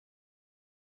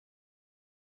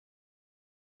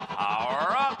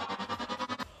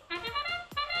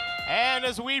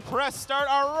as we press start,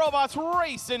 our robots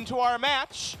race into our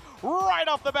match. Right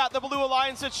off the bat, the Blue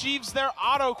Alliance achieves their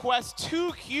auto quest.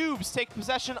 2 cubes take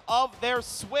possession of their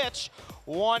switch.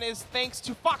 One is thanks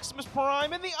to Foximus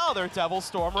Prime and the other Devil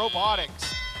Storm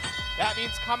Robotics. That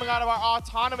means coming out of our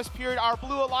autonomous period, our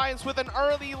Blue Alliance with an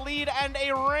early lead and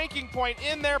a ranking point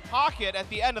in their pocket at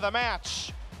the end of the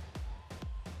match.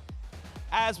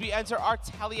 As we enter our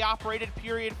teleoperated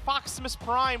period, Foximus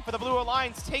Prime for the Blue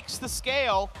Alliance takes the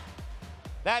scale.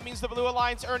 That means the Blue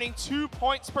Alliance earning 2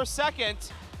 points per second.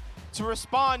 To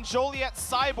respond, Joliet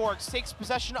Cyborgs takes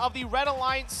possession of the Red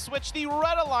Alliance switch. The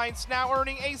Red Alliance now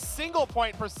earning a single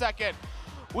point per second.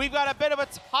 We've got a bit of a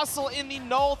tussle in the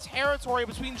null territory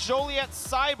between Joliet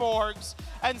Cyborgs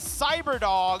and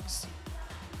Cyberdogs.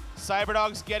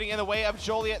 Cyberdogs getting in the way of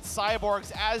Joliet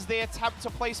Cyborgs as they attempt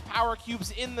to place power cubes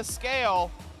in the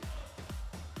scale.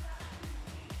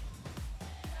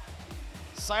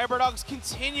 Cyberdogs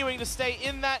continuing to stay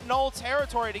in that null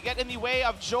territory to get in the way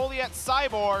of Joliet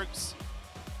Cyborgs.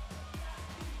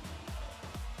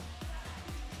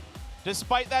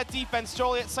 Despite that defense,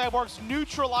 Joliet Cyborgs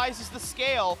neutralizes the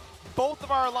scale. Both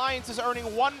of our alliances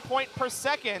earning 1 point per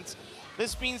second.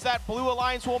 This means that Blue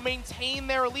Alliance will maintain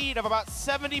their lead of about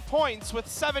 70 points with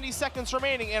 70 seconds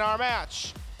remaining in our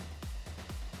match.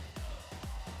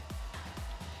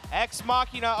 Ex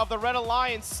Machina of the Red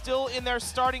Alliance still in their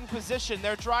starting position.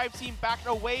 Their drive team backed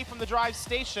away from the drive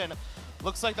station.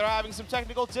 Looks like they're having some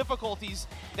technical difficulties.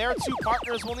 Their 2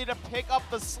 partners will need to pick up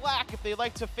the slack if they'd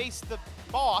like to face the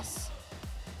boss.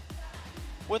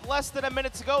 With less than a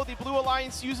minute to go, the Blue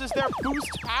Alliance uses their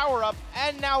boost power-up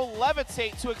and now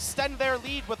levitate to extend their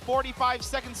lead with 45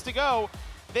 seconds to go.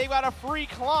 They've got a free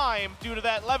climb due to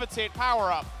that levitate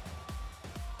power-up.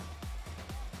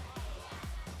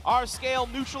 Our scale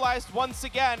neutralized once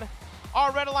again.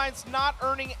 Our Red Alliance not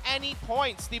earning any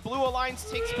points. The Blue Alliance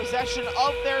takes possession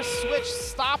of their switch,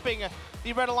 stopping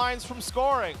the Red Alliance from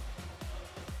scoring.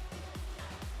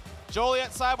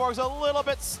 Joliet Cyborgs a little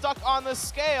bit stuck on the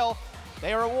scale.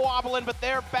 They were wobbling, but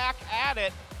they're back at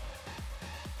it.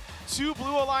 2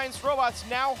 Blue Alliance robots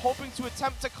now hoping to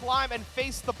attempt to climb and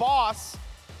face the boss.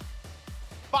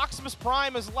 Foximus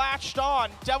Prime is latched on.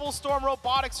 Devil Storm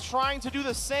Robotics trying to do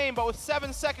the same, but with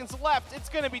 7 seconds left, it's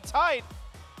gonna be tight.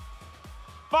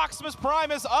 Foximus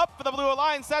Prime is up for the Blue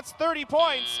Alliance. That's 30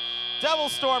 points. Devil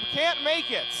Storm can't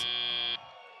make it.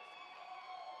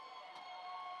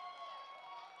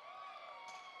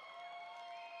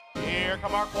 Here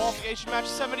come our qualification match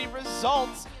 70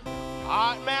 results.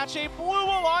 Match a Blue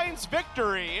Alliance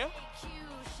victory.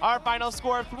 Our final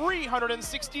score of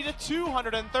 360 to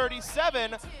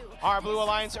 237. Our Blue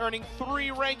Alliance earning 3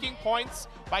 ranking points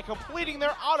by completing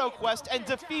their auto quest and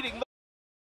defeating the